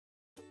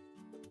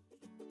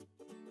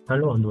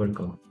Hello and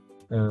welcome.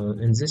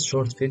 In this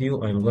short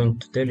video, I'm going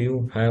to tell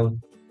you how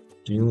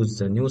to use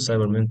the new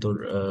Cyber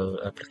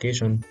Mentor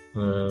application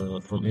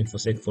from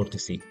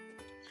InfoSec4TC.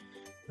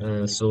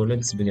 So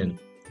let's begin.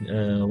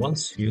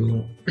 Once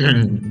you,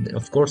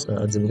 of course,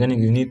 at the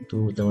beginning, you need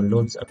to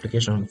download the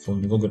application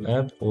from Google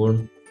App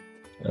or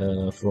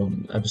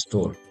from App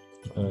Store,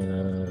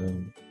 uh,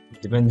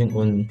 depending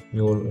on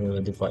your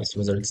device,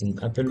 whether it's an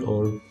Apple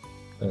or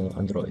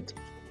Android.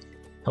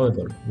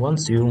 However,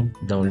 once you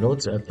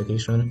download the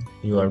application,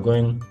 you are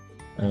going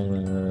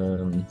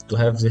to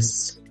have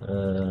this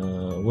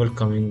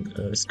welcoming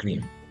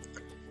screen.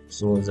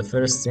 So the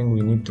first thing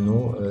we need to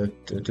know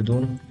to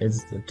do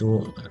is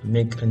to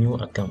make a new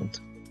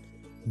account.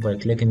 By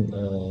clicking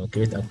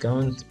create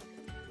account,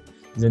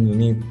 then you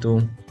need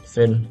to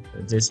fill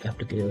this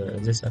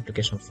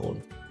application form.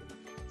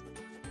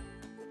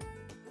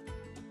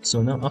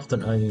 So now after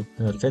I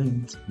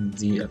filled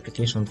the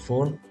application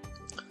form,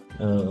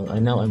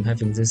 I'm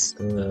having this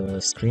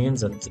screen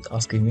that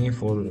asking me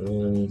for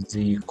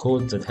the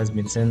code that has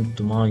been sent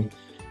to my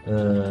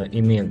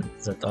email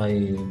that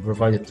I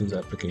provided to the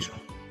application.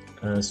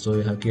 So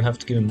you have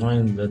to keep in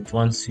mind that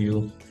once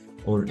you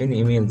or any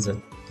email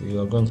that you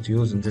are going to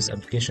use in this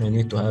application, you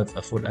need to have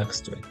a full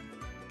access to it,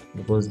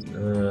 because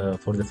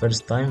for the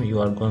first time you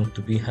are going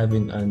to be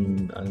having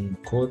an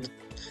code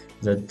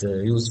that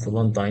used for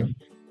one time,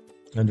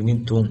 and you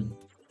need to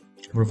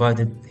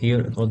provide it here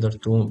in order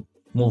to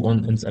move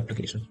on in the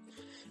application.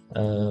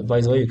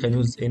 By the way, you can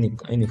use any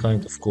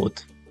kind of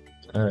code,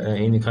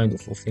 any kind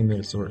of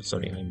email.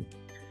 Sorry.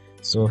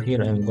 So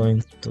here I'm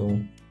going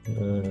to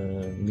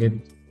get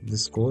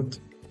this code,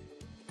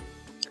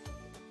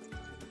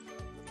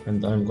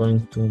 and I'm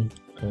going to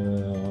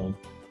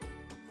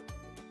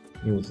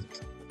use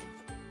it.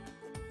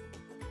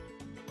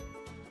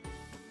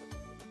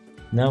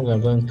 Now we are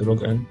going to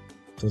log in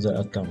to the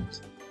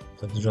account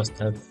that we just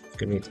have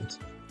created.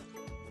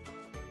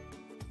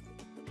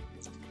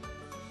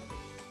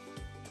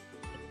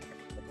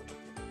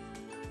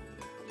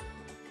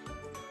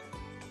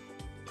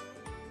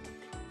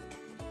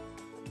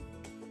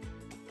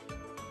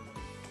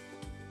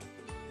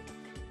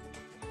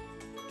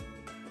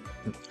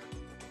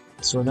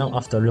 So now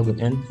after logging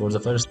in for the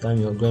first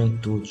time, you're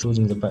going to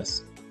choosing the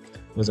path,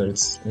 whether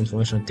it's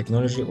information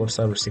technology or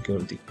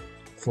cybersecurity.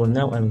 For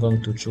now, I'm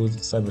going to choose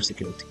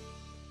cybersecurity.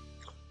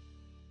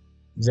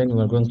 Then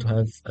we are going to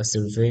have a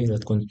survey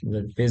that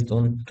based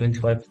on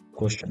 25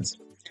 questions,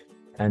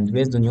 and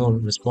based on your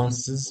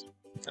responses,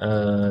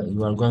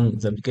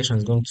 the application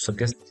is going to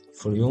suggest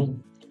for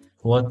you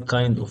what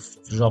kind of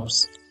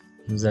jobs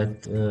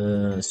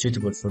that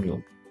suitable for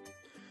you.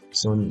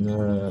 So in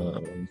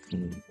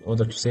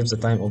order to save the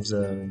time of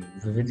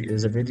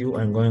the video,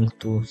 I'm going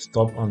to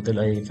stop until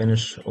I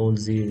finish all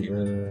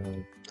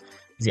the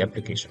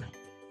application.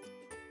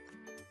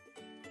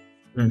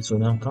 So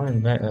now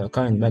coming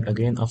back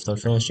again after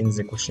finishing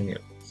the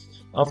questionnaire.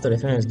 After I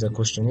finished the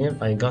questionnaire,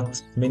 I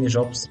got many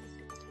jobs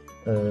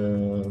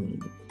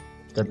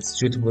that's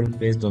suitable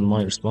based on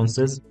my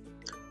responses.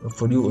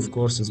 For you, of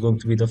course, it's going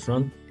to be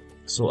different.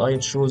 So I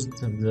chose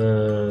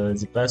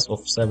the path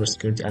of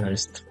cybersecurity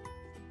analyst.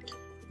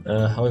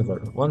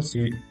 However,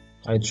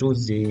 I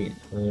choose the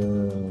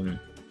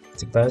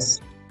path,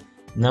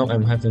 now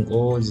I'm having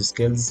all the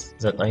skills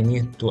that I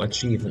need to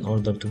achieve in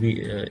order to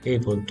be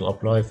able to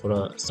apply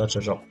for such a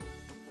job.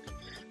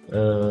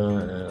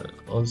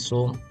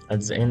 Also,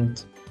 at the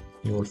end,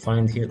 you will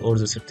find here all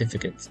the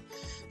certificates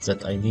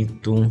that I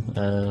need to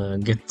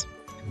get,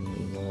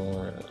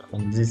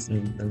 and these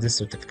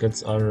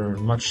certificates are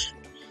much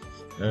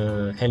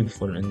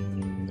helpful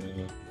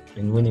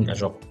in winning a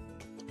job.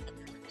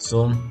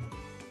 So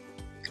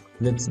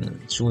let's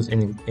choose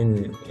any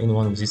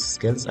one of these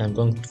skills. I'm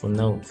going to, for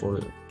now, for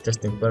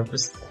testing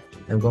purpose,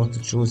 I'm going to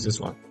choose this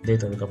one,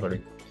 data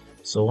recovery.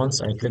 So once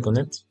I click on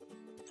it,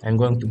 I'm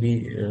going to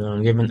be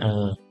given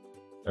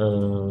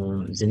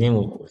the name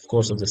of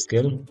course of the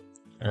skill,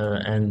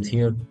 and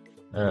here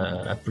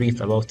a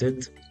brief about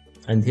it,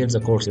 and here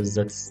the courses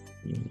that's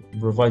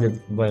provided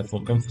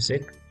from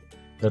InfoSec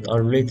that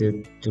are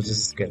related to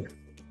this skill.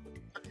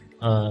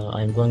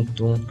 I'm going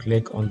to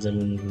click on the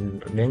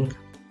link.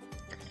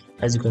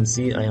 As you can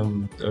see, I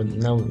am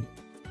now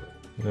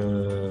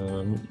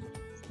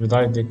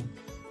redirected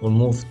or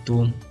moved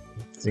to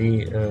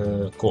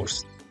the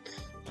course,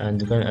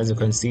 and as you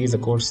can see, the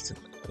course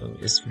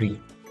is free.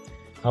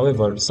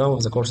 However, some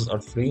of the courses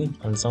are free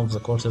and some of the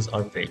courses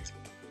are paid.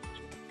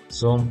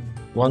 So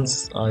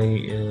once I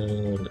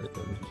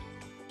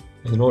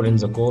enroll in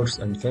the course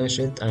and finish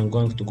it, I'm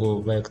going to go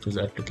back to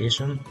the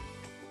application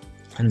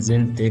and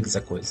then take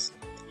the quiz.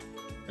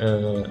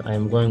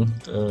 I'm going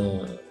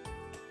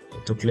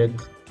to click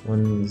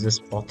on this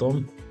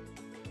button,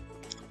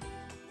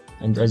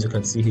 and as you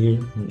can see here,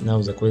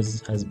 now the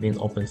quiz has been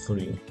opened for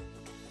you.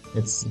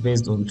 It's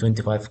based on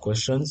 25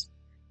 questions,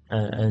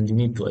 and you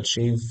need to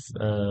achieve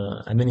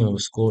a minimum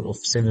score of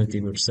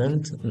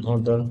 70% in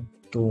order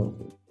to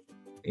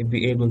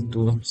be able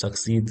to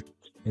succeed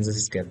in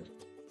this skill.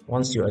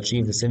 Once you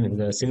achieve the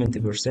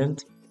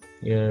 70%,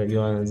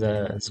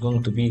 it's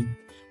going to be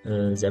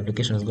the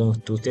application is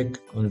going to tick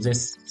on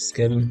this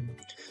skill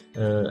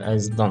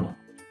as done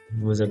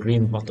with a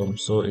green button,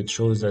 so it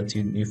shows that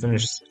you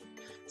finished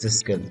this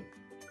skill.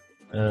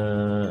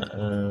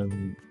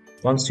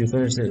 Once you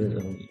finish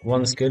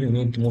one skill, you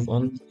need to move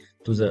on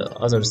to the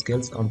other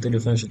skills until you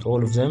finish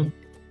all of them.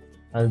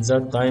 At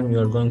that time, you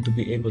are going to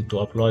be able to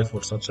apply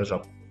for such a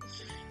job.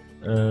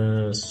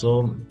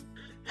 So,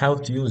 how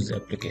to use the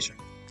application?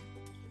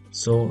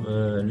 So,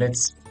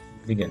 let's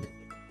begin.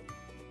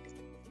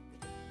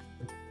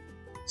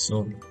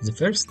 So, the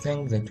first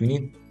thing that we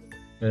need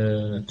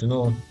to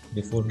know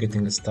before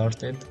getting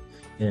started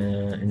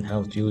in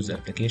how to use the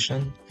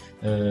application,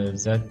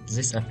 that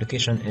this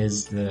application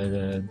is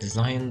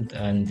designed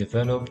and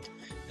developed,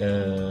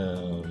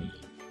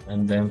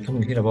 and I'm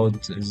talking here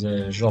about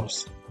the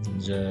jobs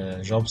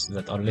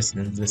that are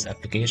listed in this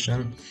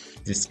application,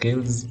 the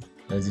skills,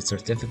 the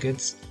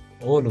certificates.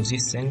 All of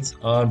these things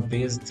are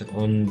based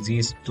on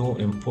these two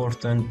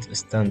important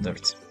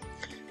standards.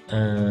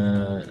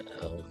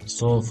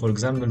 So, for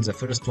example, the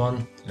first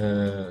one,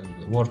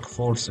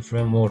 workforce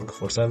framework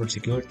for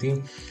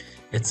cybersecurity,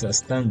 it's a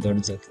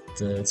standard that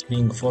it's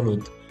being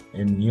followed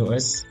in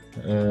US,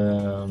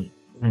 and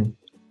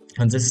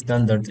this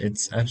standard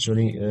it's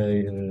actually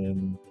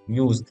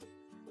used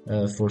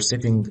for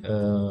setting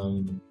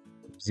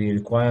the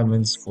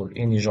requirements for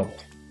any job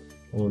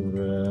or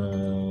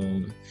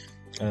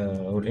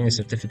any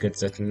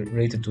certificates that are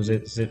related to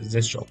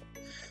this job.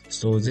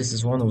 So this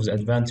is one of the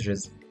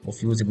advantages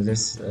of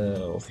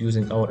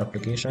using our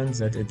applications,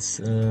 that it's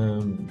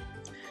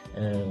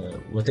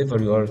whatever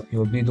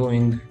you'll be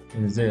doing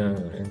in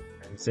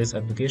this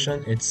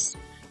application, it's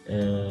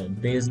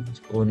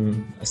based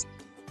on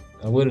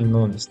a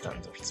well-known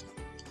standards.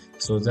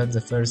 So that's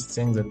the first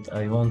thing that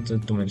I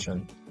wanted to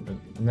mention.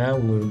 Now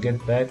we'll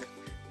get back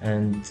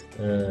and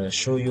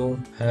show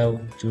you how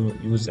to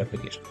use the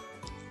application.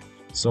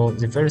 So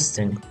the first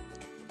thing,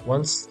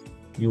 once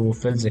you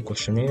fill the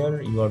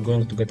questionnaire, you are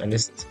going to get a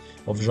list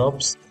of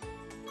jobs.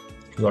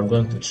 You are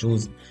going to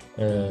choose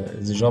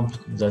the job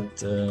that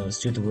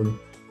suitable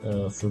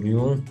for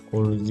you,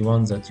 or the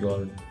one that you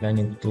are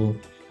planning to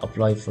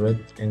apply for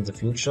it in the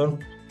future.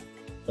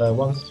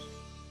 Once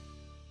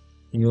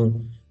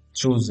you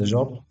choose the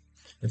job,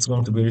 it's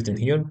going to be written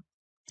here.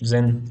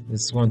 Then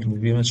it's going to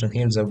be mentioned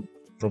here the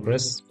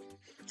progress,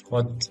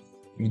 what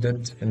you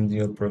did in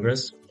your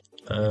progress,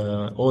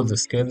 all the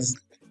skills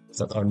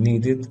that are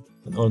needed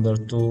in order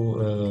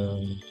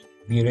to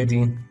be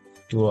ready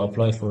to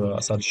apply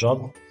for such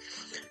job,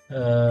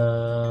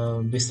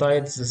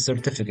 besides the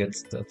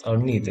certificates that are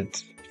needed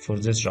for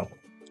this job.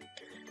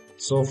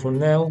 So for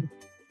now,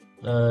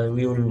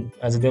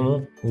 as a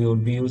demo, we will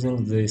be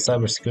using the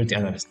cybersecurity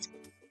analyst.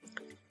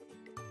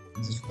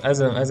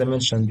 As I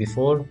mentioned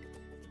before,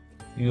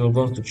 you are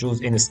going to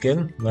choose any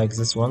skill like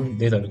this one,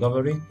 data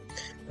recovery.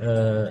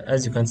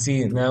 As you can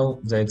see now,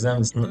 the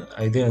exam is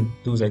I didn't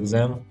do the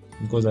exam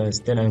because I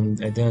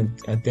didn't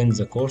attend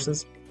the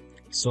courses,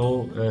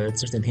 so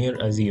it's written here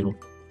as 0.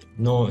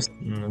 No,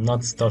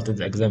 not started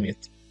the exam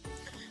yet.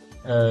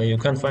 You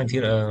can find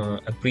here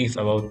a brief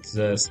about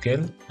the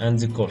skill and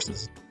the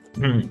courses.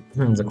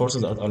 The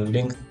courses that are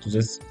linked to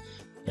this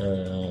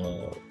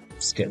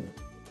skill.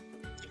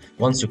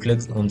 Once you click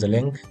on the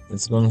link,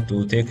 it's going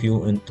to take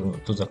you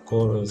into the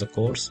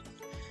course.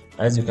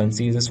 As you can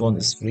see, this one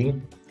is free,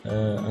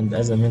 and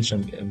as I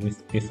mentioned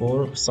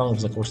before, some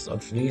of the courses are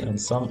free and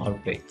some are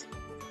paid.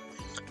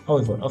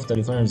 However, after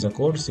you finish the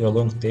course, you are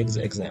going to take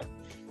the exam.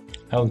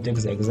 How to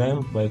take the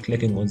exam? By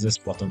clicking on this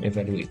button,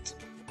 evaluate.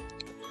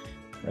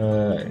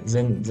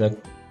 Then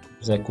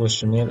the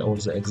questionnaire or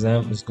the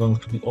exam is going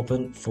to be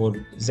open for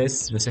this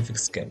specific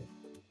skill.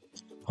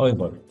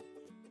 However,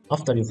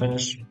 after you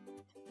finish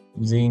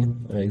the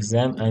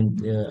exam,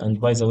 and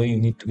by the way, you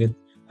need to get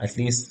at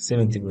least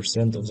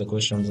 70% of the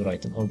questions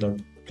right in order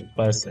to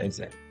pass the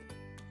exam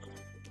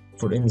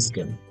for any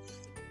skill.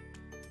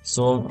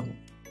 So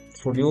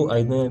for you,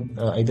 I did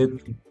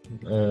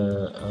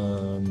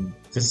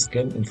this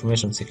skill,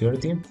 information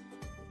security.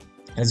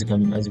 As you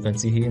can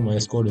see here, my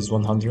score is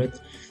 100,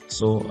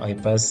 so I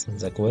passed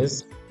the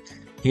quiz.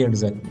 Here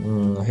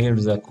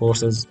the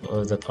courses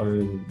that are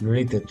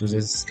related to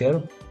this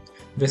skill.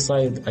 This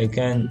side I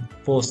can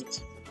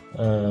post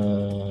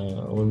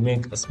or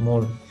make a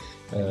small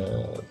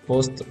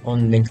post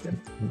on LinkedIn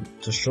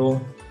to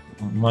show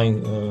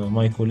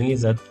my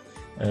colleagues that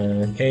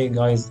hey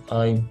guys,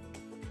 I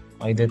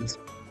did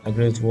a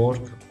great work.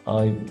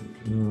 I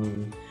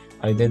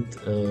did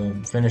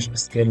finish a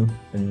skill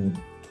in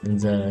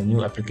the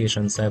new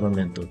application Cyber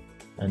Mentor,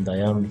 and I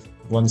am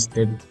one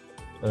step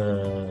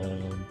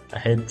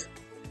ahead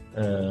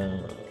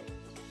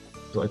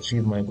to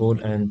achieve my goal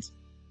and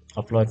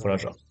apply for a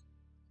job.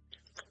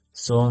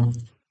 So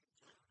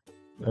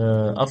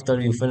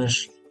after you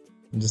finish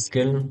the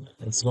skill,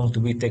 it's going to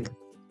be ticked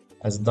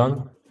as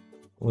done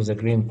with a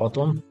green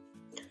button.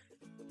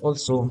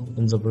 Also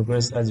in the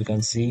progress, as you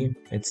can see,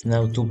 it's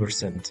now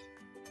 2%.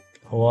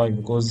 Why?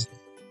 Because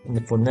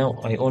for now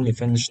I only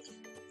finished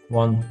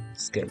one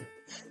skill.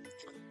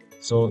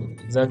 So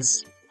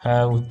that's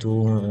how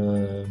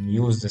to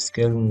use the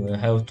skill,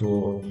 how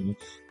to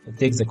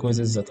take the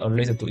quizzes that are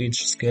related to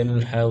each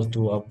skill, how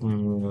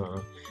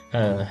the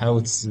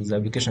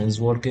application is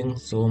working.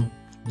 So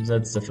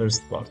that's the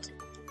first part.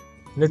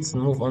 Let's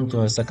move on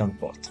to a second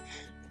part.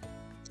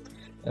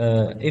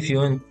 If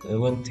you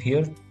went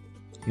here,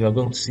 you are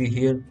going to see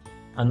here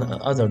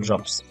other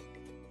jobs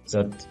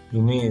that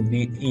you may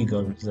be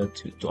eager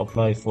to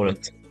apply for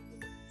it.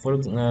 For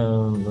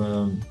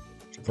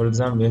for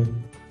example,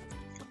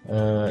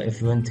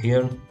 if you went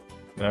here,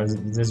 there are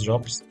these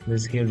jobs.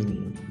 There's here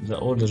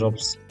all the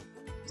jobs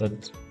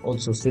that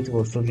also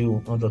suitable for you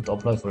in order to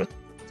apply for it.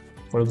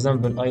 For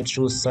example, I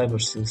choose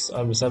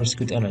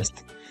cybersecurity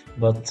analyst,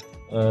 but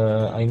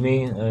I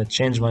may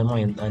change my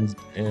mind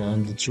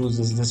and choose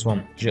this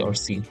one,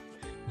 GRC,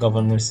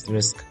 governance,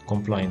 risk,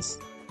 compliance.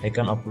 I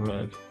can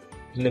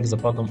click the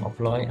button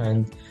apply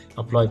and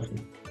apply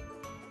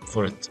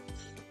for it.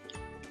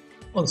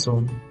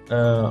 Also,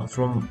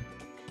 from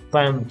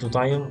time to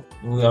time,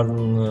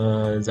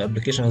 the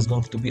application is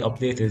going to be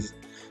updated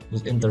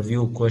with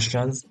interview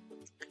questions,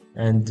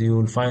 and you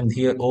will find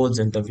here all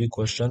the interview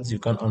questions. You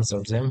can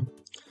answer them,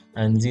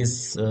 and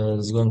this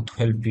is going to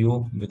help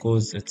you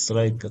because it's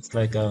like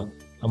a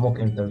mock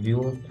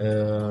interview.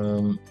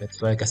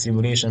 It's like a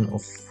simulation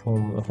of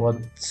what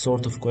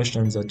sort of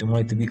questions that you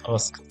might be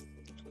asked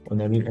on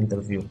a real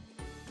interview.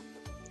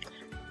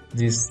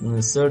 This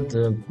third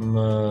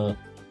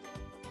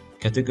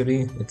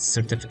category, it's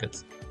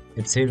certificates.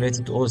 It's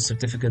related to all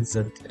certificates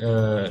that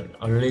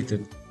are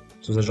related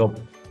to the job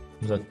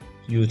that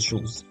you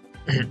choose.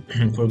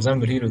 For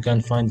example, here you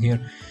can find here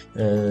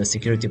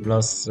Security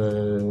Plus,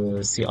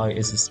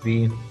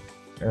 CISSP.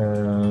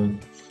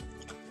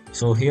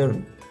 So here,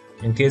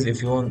 in case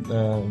if you want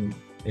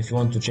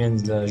to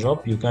change the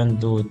job, you can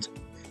do it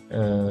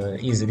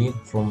easily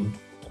from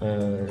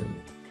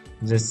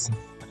this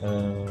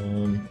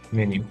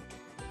menu.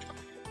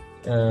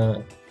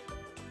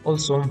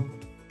 Also,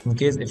 in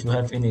case if you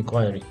have any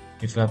query,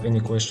 if you have any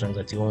questions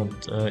that you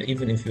want,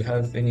 even if you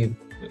have any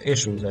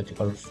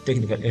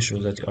technical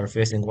issues that you are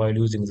facing while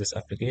using this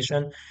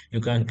application, you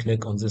can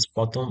click on this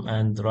button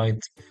and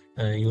write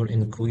your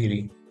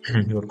inquiry,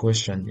 your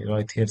question. You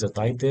write here the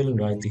title,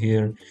 write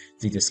here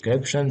the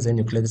description, then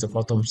you click the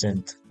button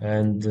send,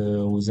 and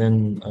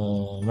within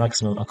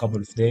maximum a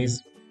couple of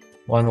days,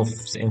 one of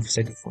the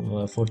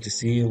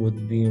InfoSec4TC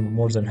would be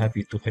more than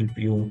happy to help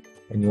you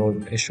in your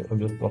issue or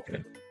your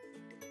problem.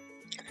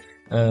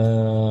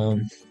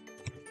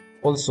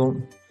 Also,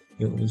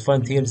 you will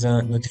find here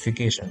the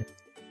notification.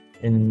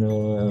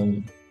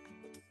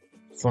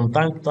 From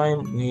time to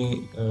time,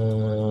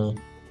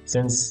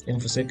 since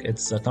InfoSec,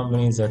 it's a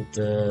company that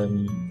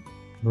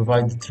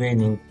provide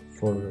training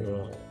for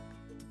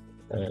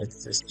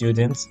its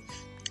students.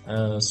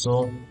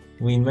 So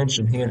we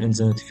mention here in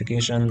the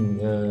notification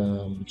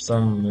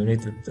some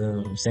related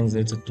things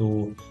related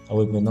to a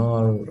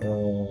webinar,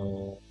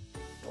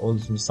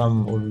 also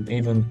or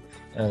even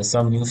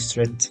some news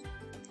threat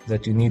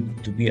that you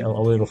need to be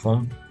aware of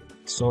them.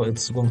 So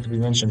it's going to be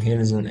mentioned here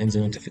in the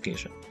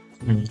notification.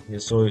 Yeah,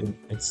 so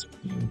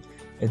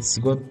it's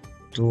good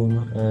to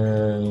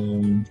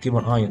keep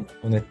an eye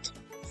on it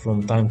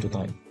from time to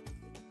time.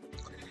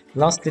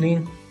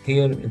 Lastly,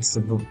 here it's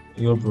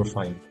your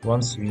profile.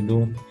 Once you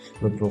do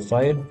your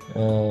profile,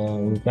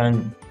 you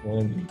can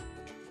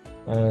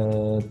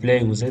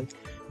play with it.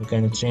 You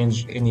can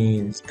change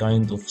any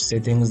kind of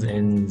settings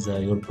in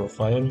your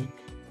profile.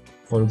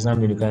 For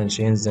example, you can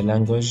change the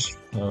language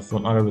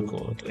from Arabic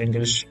to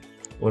English,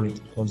 or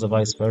the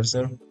vice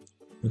versa.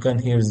 You can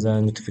hear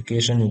the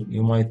notification.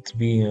 You might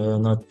be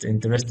not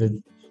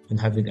interested in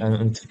having a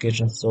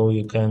notification, so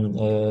you can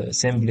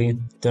simply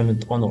turn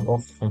it on or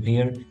off from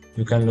here.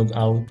 You can log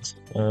out.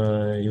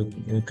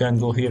 You can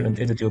go here and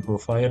edit your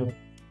profile,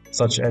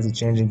 such as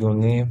changing your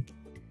name,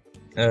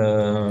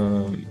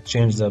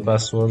 change the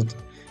password,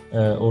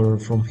 or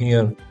from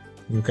here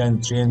you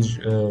can change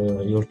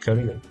your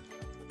career.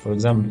 For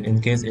example, in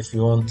case if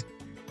you want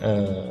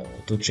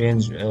to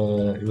change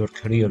your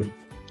career,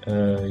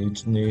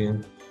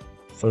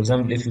 for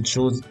example, if you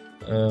choose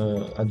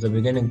at the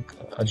beginning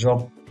a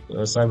job,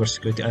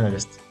 cybersecurity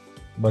analyst,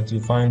 but you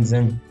find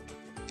then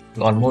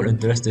you are more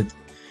interested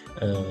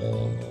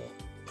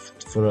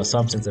for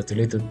something that's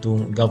related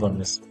to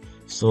governance,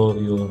 so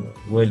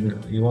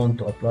you want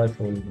to apply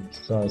for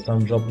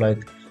some job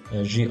like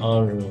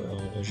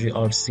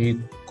GRC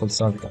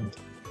consultant.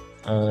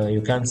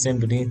 You can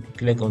simply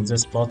click on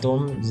this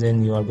button,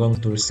 then you are going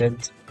to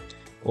reset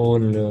all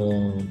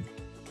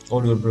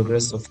your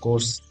progress, of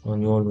course,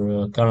 on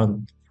your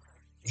current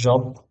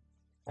job,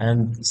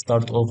 and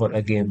start over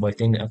again by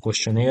taking a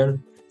questionnaire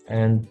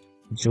and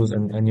choose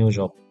a new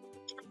job.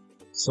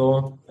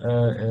 So,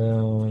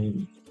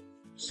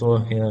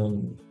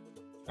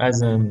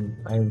 as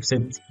I've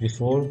said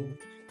before,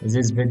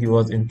 this video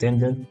was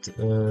intended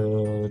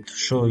to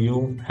show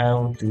you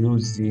how to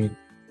use the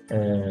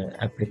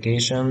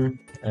application,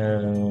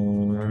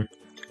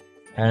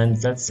 and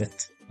that's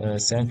it.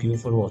 Thank you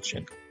for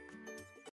watching.